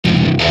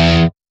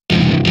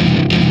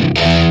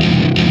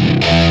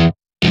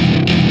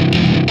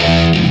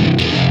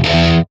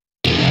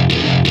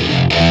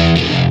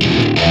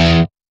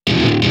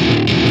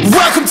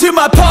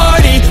my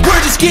party,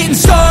 we're just getting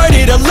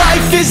started. A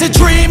life is a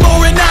dream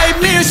or a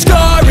nightmare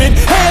scarring.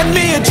 Hand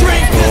me a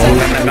drink.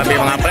 Magandang gabi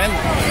mga friend.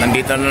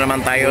 Nandito na naman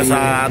tayo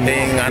sa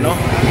ating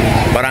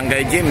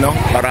barangay gym, no?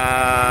 Para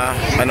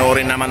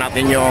panoorin naman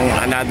natin yung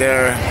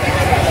another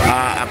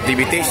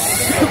activities.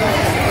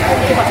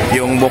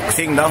 Yung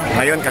boxing daw.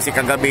 Ngayon kasi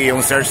kagabi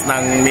yung search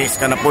ng Miss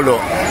Kanapolo.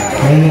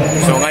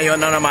 So ngayon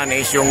na naman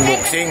is yung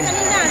boxing.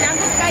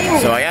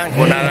 So ayan,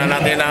 kunan na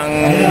natin ang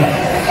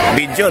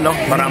video, no?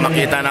 Para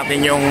makita natin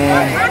yung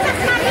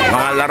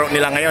mga laro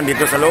nila ngayon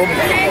dito sa loob.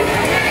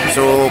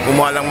 So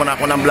kumuha lang muna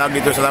ako ng vlog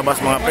dito sa labas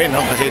mga friend,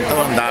 no? Kasi ito,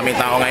 ang dami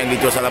tao ngayon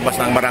dito sa labas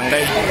ng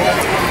barangay.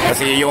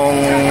 Kasi yung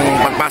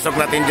pagpasok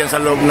natin dyan sa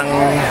loob ng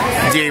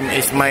gym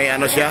is may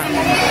siya,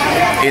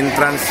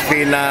 entrance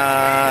fee na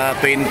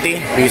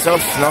 20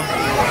 pesos, no?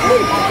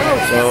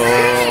 So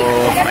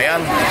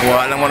ayan,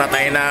 kumuha lang muna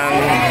tayo ng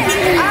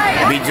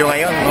video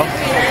ngayon, no?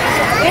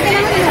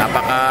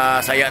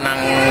 Napakasaya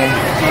ng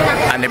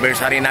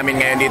anniversary namin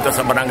ngayon dito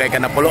sa Barangay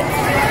Kanapolo.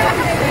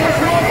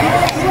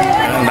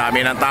 Ang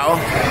dami ng tao.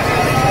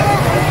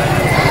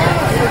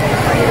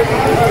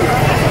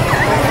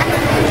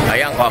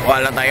 Ayan, kuha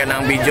lang tayo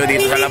ng video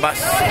dito sa labas.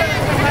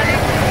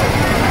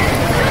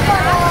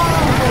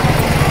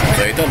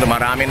 So ito,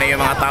 dumarami na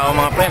yung mga tao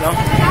mga pre, no?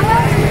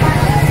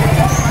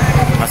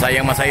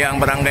 Masayang-masaya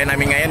ang barangay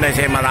namin ngayon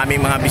kasi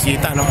maraming mga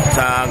bisita, no?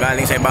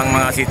 Galing sa ibang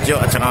mga sityo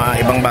at saka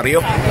ibang baryo.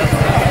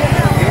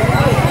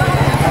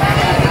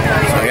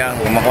 So ayan,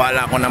 kumakuha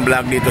ako ng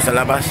vlog dito sa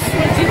labas.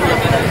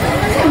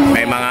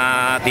 May mga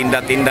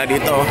tinda-tinda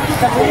dito.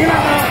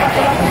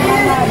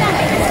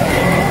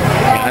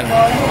 Ayan.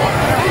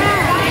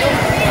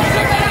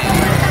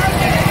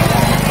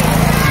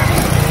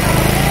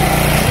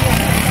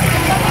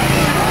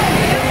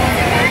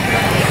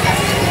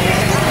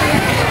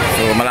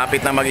 So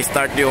malapit na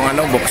mag-start yung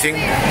boxing.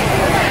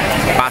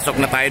 Pasok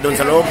na tayo doon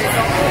sa loob.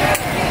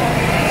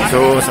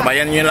 So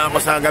sabayan nyo lang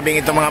ako sa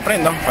gabing ito mga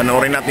friend, no?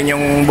 Panoorin natin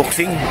yung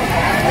boxing.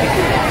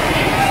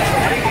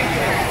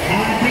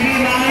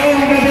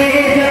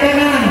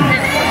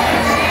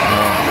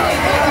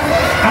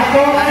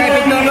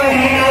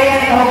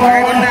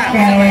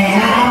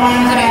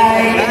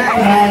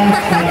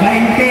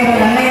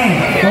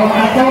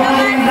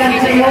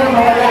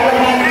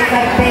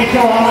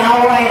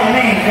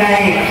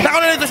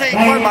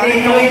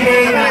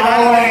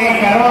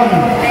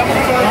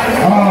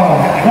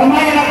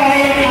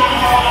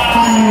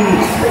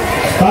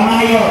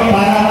 Pangayo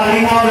para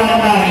malinaw lang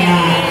tayo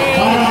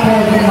para po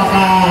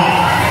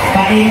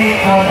makapainit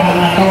po ang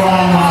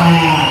natuang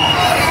mga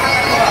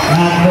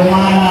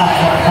nagdumala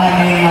at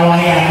aming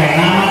nawayan.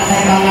 Naman sa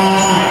mga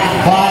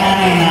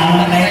buwanan na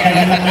naman tayo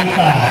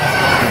taga-nakita.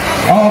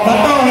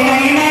 Bato,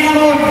 hinahinay na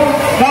mo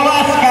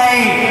gawas kay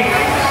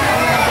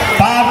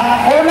pag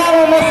una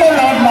mo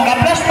musulod,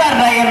 makaplastar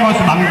na yun mo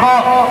sa bangko.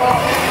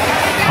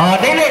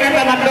 Dili na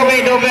ito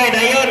nagdugay-dugay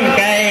na yun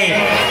kay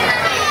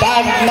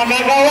pag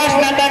magagawas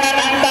na tanan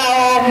ang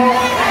tao,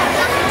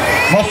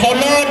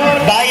 musulod,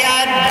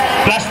 bayad,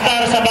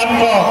 plastar sa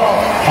bangko.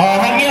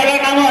 Hangyo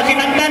lang na mo,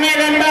 sinagtanay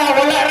lang daw,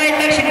 wala rin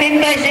ng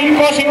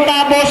 75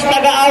 centavos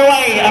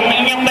taga-away ang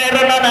inyong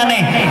mayroon na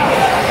nani.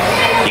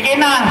 Sige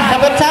na,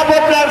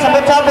 sabot-sabot lang,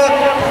 sabot-sabot.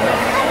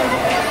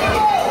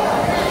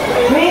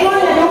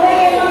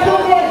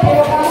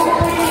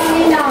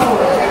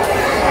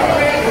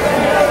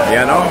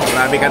 Yan o,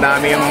 grabe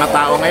kadami yung mga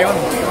tao ngayon.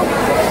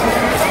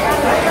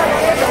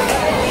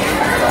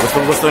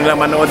 Gusto nila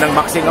manood ng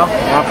boxing,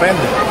 mga friend.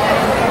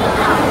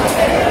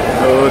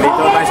 So dito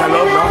tayo sa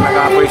loob, no?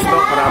 Nag-apwesto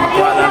para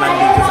makuha na ng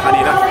video sa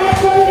kanila.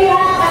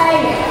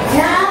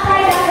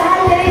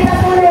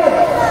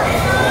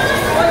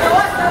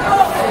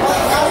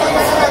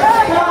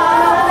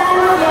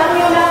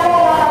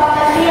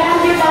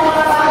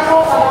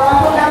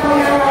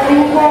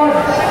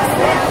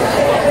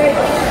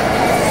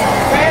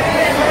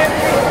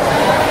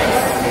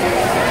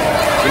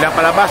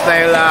 Pinapalabas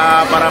dahil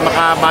para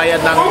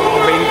makabayad ng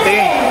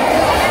 20.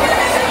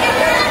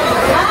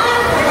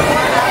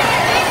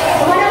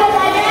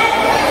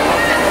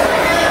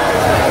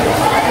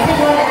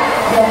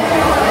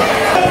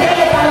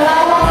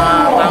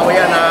 Tao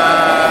yan na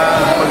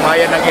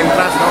magbayad ng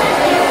entrance, no?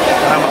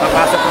 Para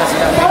makapasok na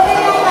sila.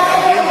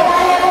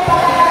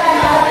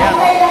 Ayan,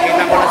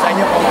 kita ko na sa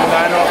inyo kung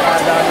gaano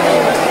kadami.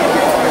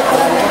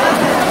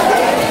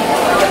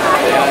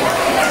 Ayan.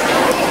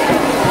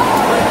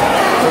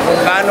 So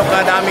kung gaano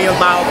kadami yung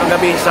tao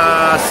kagabi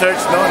sa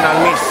search, no, ng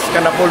Miss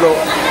Kanapolo,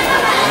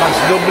 mas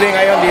doble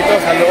ngayon dito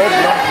sa loob,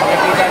 no?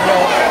 Makikita nyo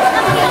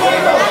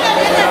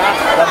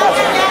labas.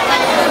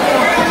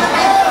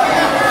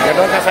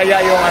 Ganun kasaya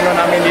yung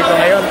namin dito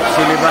ngayon,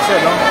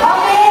 celebration, no?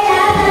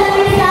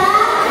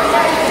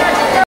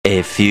 A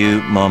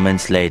few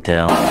moments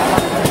later.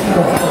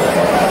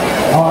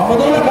 Ako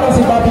doon na parang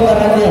si Papi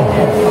Laranyo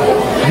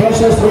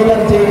versus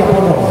Yunteng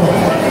Kapuno.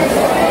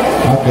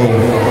 Okay.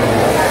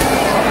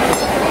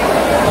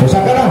 So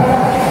saka na.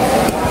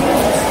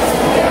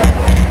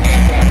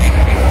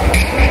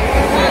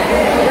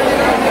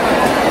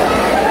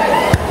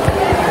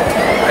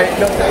 Ay,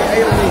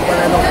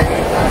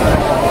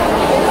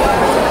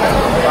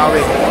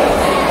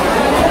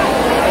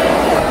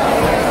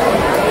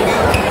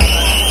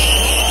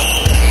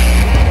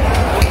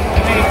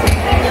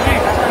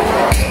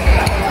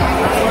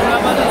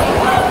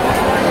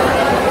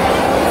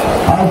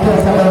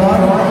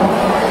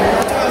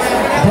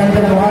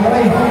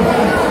 Barangay.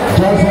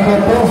 Judge number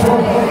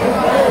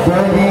 2,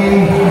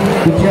 Bernie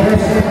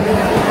Gutierrez.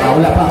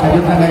 Wala pa,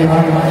 ayun na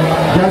ngayon.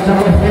 Judge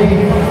number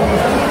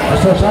 3,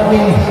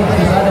 Asosami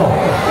Isano.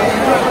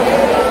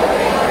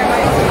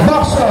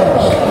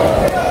 Boxers,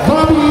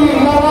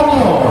 Bobby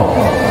Laranio.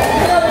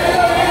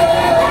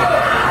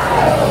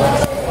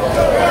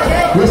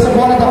 This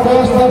opponent of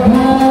course the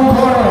blue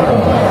corner,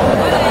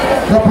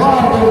 the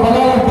part of the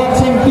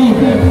boxing team.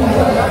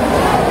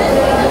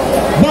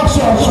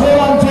 Boxers,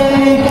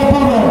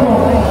 BRgy.kanapolo.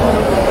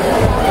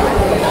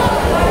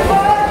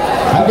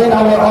 Again,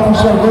 our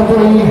official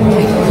referee,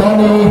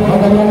 Tony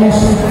Magallanes,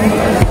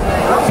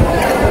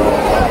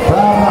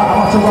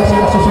 from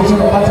Magsaysay Association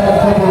of Bansa and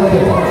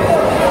Federation.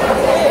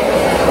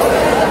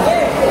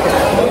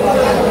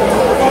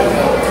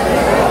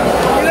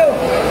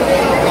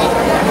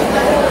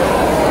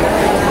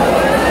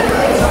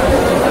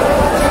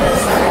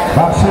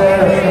 Boxer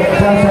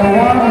Johnson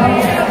 1.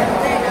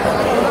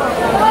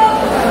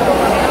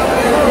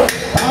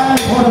 Time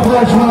for the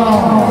first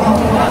round.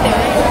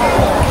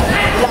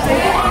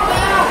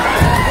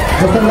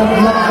 Just a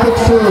quick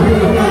save.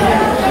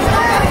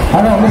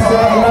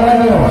 Mr.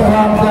 Laranio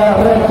from the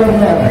red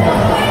corner.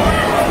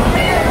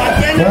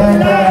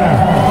 And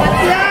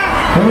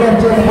William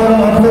Jacob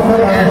of blue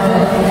corner.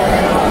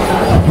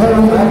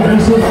 Very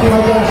aggressive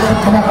fighters,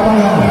 mga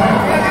kabayan.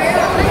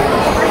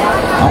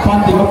 Apan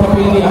di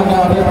mapapili ang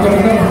red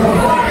corner.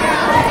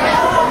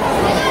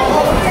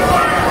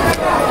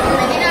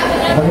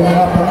 Bagi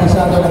mga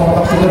praktisado ng mga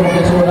baksidor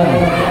magkasunan.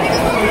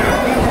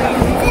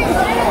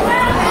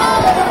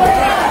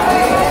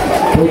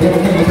 Pwede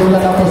rin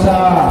itulan ako sa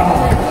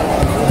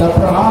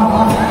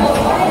Davao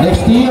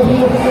next year.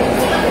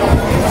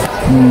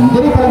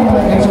 Jadi pa rin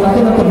mga kasunan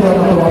natin ang tubuhan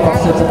ng mga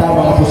baksid sa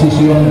tamang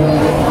posisyon,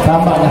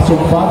 tama na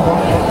sumpa,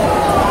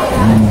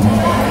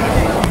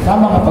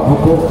 tama na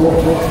paghukok.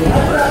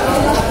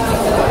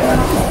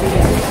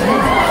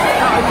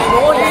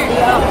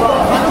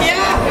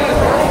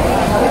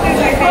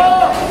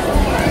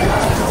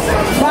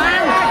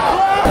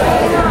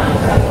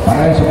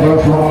 Para sa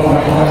first round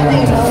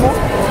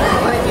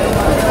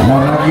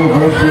Lenovo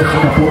versus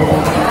Oppo.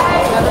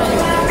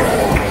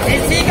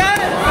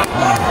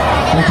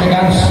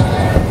 Seconds.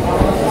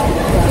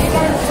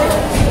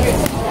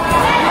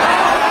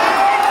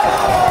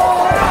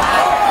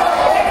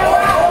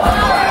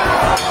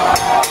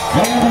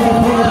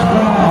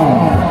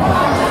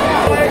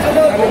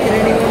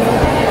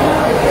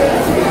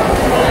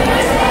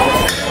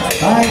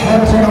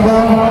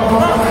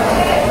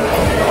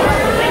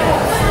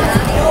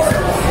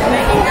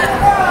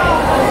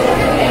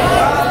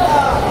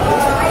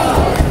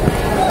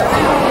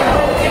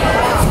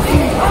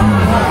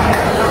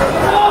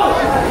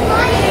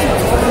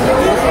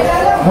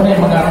 Muna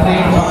yung mga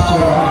train boxer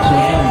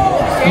action.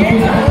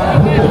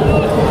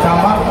 Ipinakapaghupo.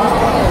 Tama.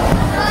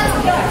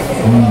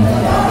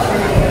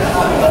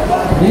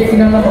 Hindi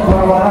kinala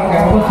magwarawarang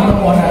kaya kung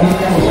kinukuha natin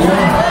yung gusto.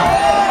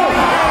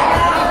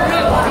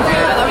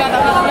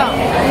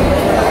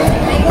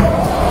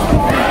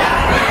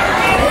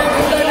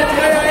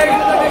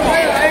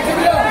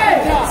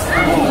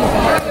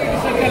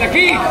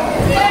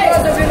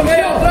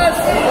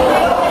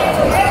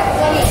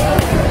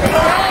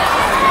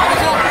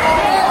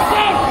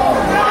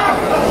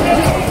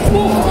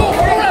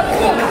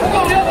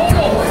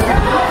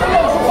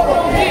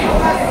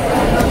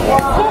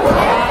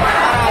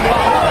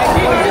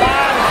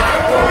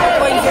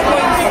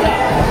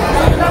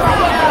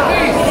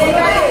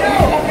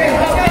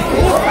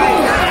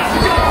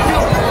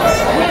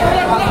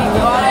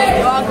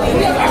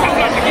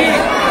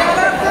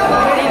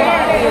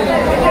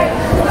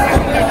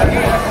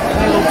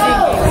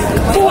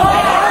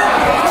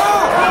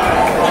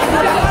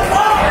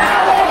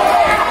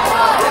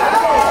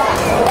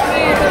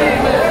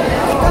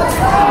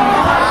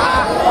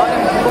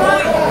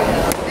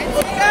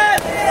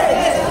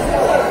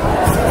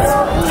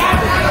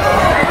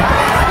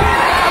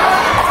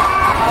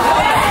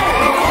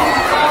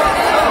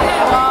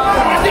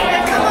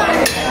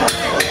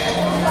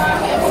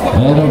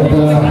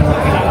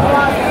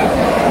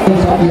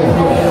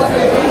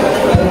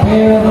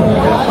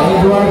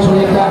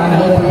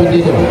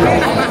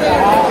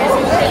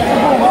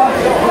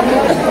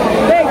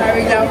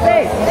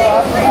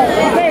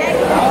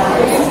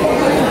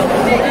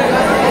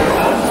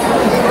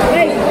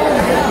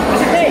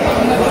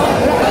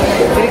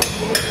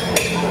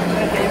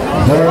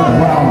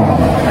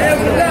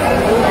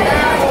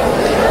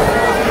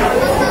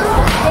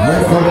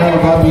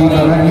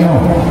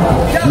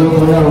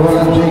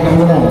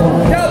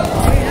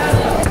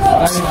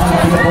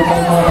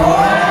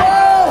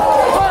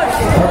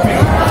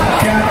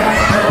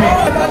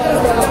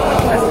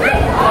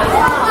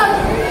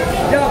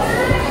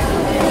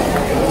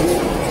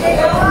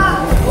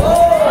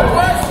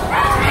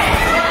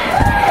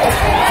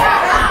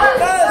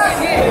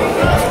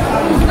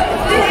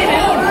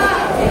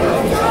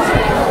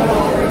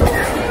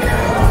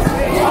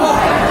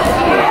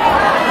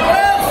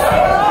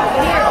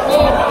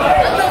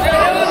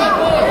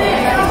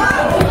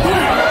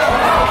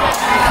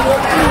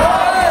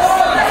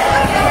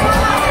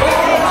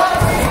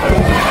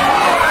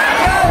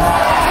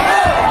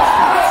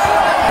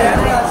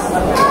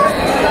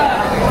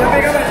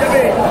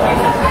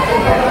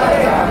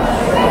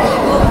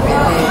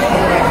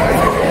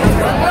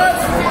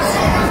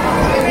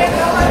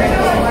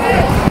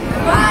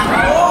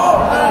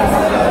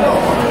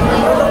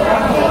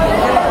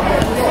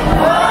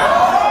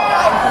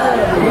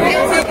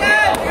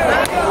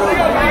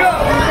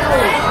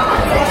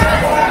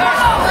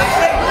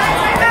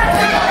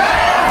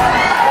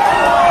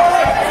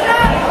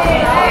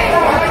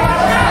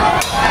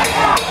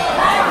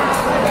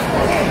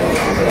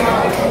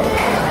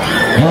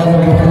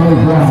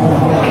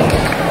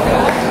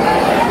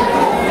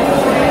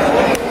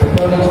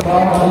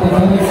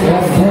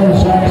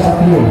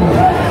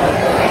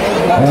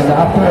 And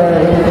after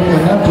everything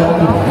is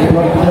done, it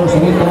was close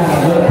with the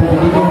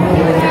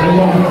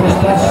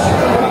Pistas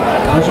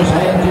versus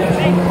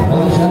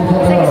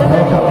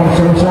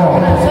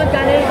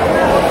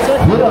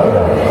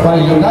by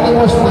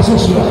unanimous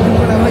decision,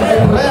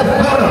 red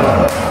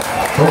corner.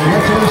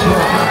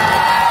 Congratulations.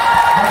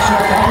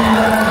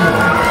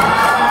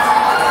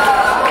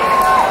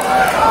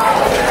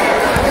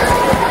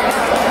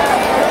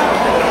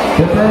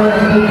 Prepare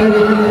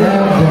indicating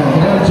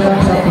and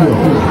chance up you.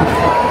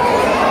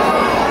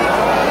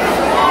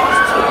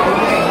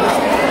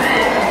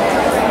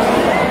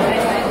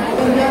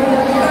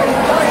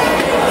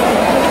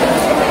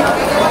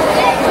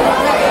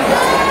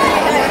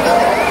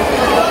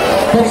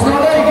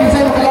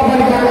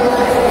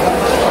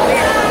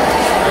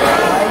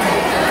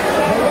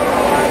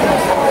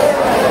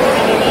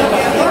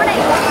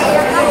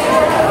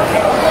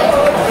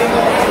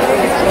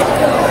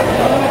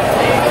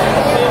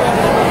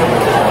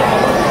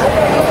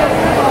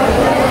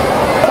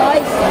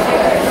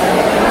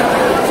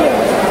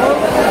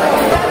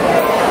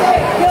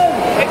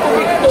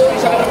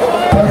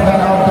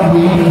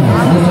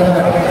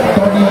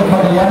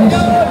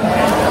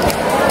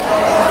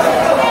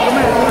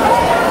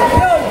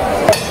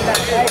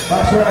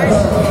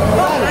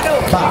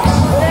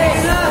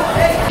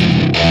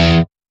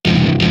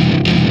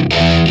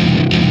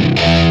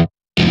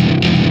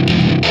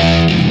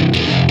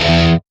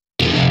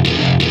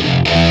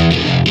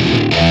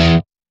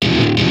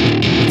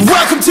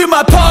 Welcome to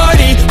my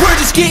party, we're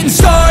just getting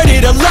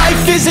started. A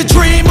life is a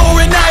dream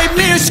or a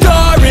nightmare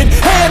scarring.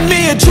 Hand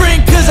me a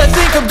drink cause I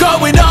think I'm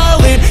going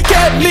all in.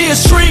 Get me a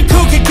shrink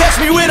who can catch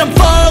me when I'm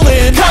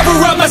falling.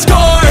 Cover up my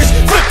scars,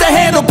 flip the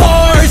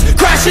handlebars,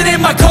 crashing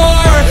in my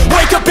car,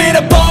 wake up in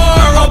a bar.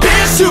 I'll be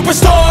a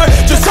superstar,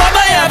 just on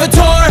my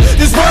avatar.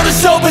 This world is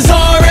so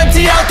bizarre,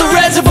 empty out the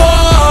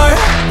reservoir.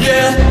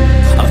 Yeah,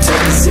 I'm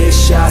taking 6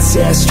 shots,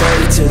 yeah,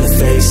 straight to the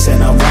face.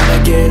 And I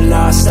wanna get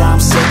lost, I'm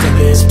sick of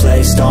this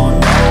place. Don't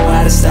know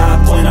how to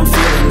stop when I'm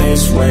feeling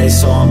this way.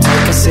 So I'm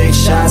taking 6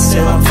 shots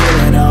till I'm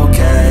feeling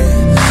okay.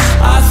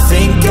 I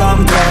think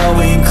I'm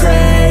going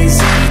crazy,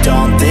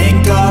 don't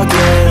think I'll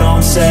get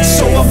home safe.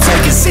 So I'm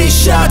taking 6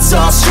 shots,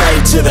 all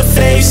straight to the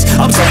face.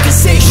 I'm taking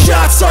 6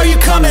 shots, are you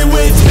coming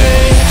with me?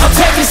 I'm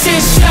taking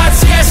 6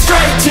 shots, yeah,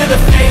 straight to the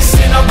face.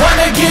 And I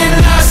wanna get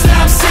lost,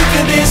 I'm sick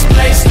of this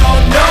place.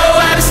 Don't know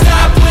how to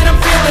stop when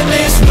I'm feeling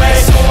this way.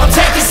 So I'm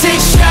taking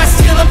 6 shots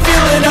till I'm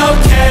feeling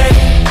okay.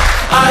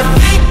 I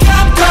think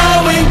I'm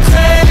going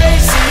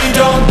crazy,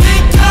 don't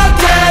think I'll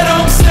get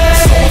home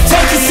safe. So I'm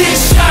taking 6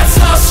 shots,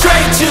 all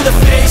straight to the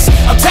face.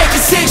 I'm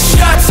taking 6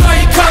 shots, are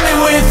you coming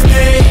with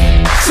me?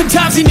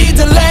 Sometimes you need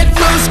to let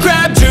loose,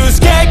 grab juice,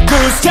 get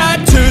goose,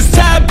 tattoos,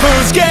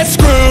 taboos, get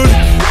screwed.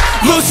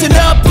 Loosen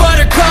up,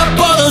 buttercup,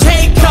 all those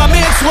hate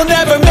comments will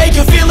never make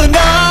you feel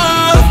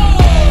enough.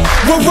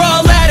 We're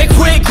all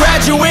adequate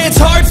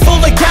graduates, heart full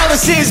of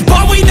calluses,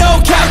 but we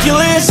know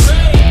calculus.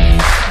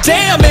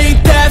 Damn,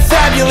 ain't that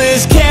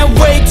fabulous? Can't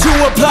wait to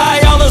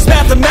apply all those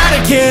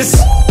mathematicus.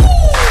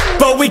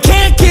 But we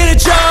can't get a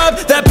job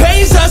that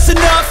pays us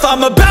enough.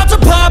 I'm about to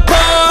pop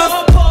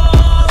off.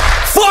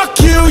 Fuck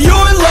you,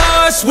 you're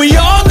lost. We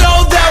all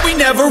know that we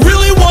never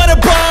really want a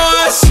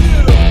boss.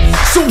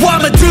 So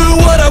I'ma do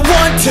what I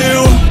want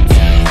to,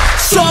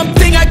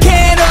 something I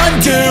can't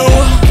undo.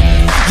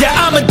 Yeah,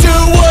 I'ma do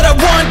what I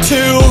want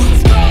to,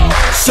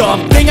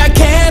 something I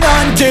can't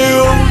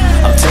undo.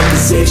 I'm taking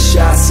 6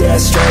 shots, yeah,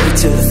 straight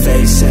to the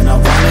face. And I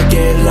wanna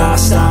get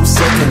lost, I'm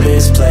sick of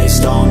this place.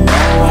 Don't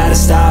know how to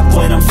stop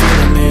when I'm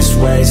feeling this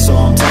way. So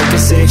I'm taking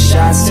 6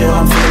 shots till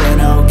I'm feeling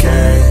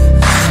okay.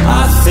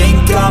 I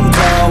think I'm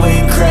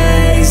going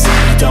crazy,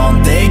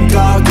 don't think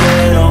I'll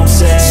get home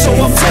safe. So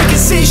I'm taking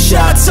 6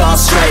 shots, all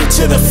straight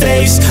to the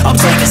face. I'm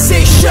taking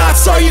 6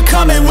 shots, are you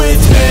coming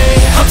with me?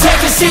 I'm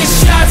taking 6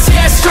 shots,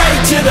 yeah,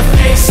 straight to the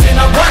face. And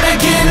I wanna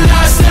get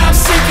lost,